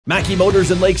Mackey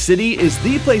Motors in Lake City is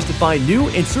the place to find new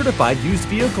and certified used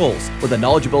vehicles. With a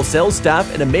knowledgeable sales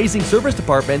staff and amazing service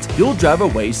department, you'll drive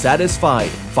away satisfied.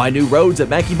 Find new roads at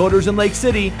Mackey Motors in Lake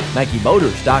City,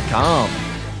 MackeyMotors.com.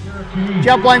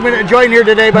 Jeff Blankman joined here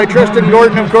today by Tristin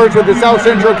Gorden, of course, with the South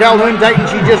Central Calhoun Titans.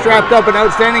 She just wrapped up an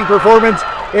outstanding performance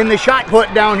in the shot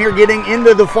put down here, getting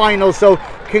into the finals. So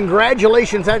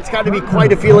congratulations, that's got to be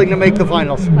quite a feeling to make the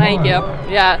finals. Thank you.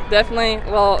 Yeah, definitely,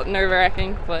 well,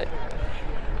 nerve-wracking, but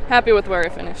happy with where I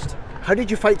finished. How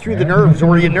did you fight through the nerves?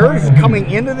 Were you nerves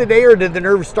coming into the day, or did the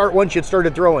nerves start once you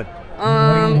started throwing?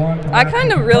 I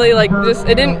kind of really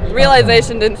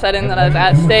realization didn't set in that I was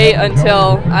at state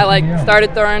until I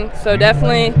started throwing. So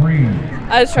definitely,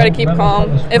 I just try to keep calm.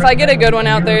 If I get a good one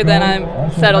out there, then I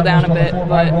settle down a bit.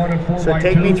 But so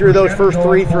take me through those first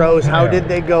three throws. How did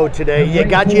they go today? You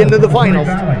got you into the finals.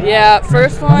 Yeah,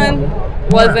 first one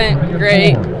wasn't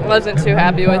great. Wasn't too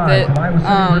happy with it.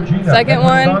 Second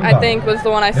one, I think, was the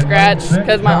one I scratched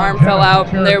because my arm fell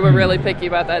out, and they were really picky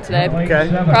about that today. Okay.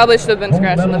 Probably should have been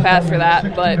scratched in the past for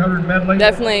that, but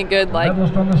definitely good,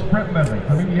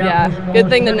 good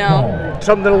thing to know.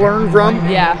 Something to learn from?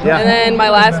 Yeah. And then my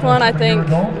last one, I think,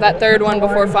 that third one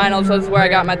before finals was where I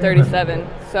got my 37.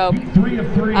 So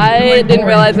I didn't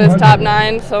realize it was top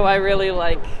 9, so I really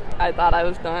I thought I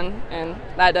was done, and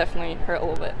that definitely hurt a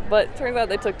little bit. But it turns out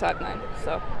they took top 9,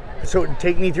 So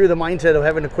take me through the mindset of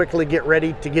having to quickly get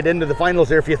ready to get into the finals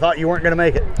there if you thought you weren't going to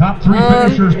make it. Top 3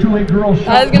 finishers, 2A girls.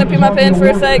 I was going to pee my pants for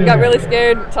a sec, got really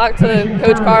scared, talked to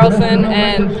Coach Carlson,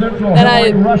 and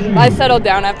then I settled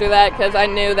down after that because I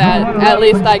knew that at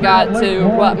least I got to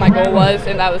what my goal was,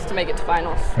 and that was to make it to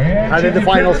finals. How did the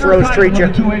finals throws treat you?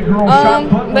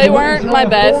 They weren't my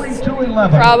best.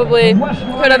 Probably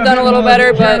could have done a little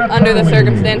better, but under the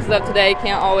circumstances of today,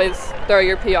 can't always throw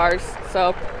your PRs.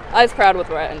 So I was proud with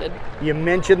where I ended. You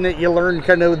mentioned that you learned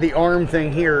kind of the arm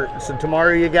thing here. So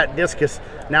tomorrow you got discus.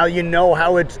 Now you know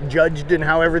how it's judged and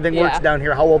how everything works down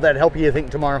here. How will that help you think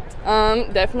tomorrow?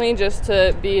 Definitely just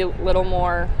to be a little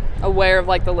more aware of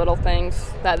the little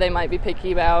things that they might be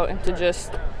picky about, and to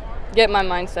just get my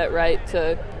mindset right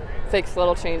to fix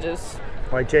little changes.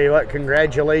 Well, I tell you what,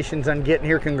 congratulations on getting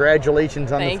here.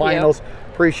 Congratulations on the finals.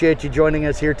 Appreciate you joining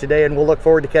us here today, and we'll look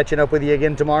forward to catching up with you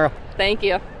again tomorrow. Thank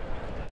you.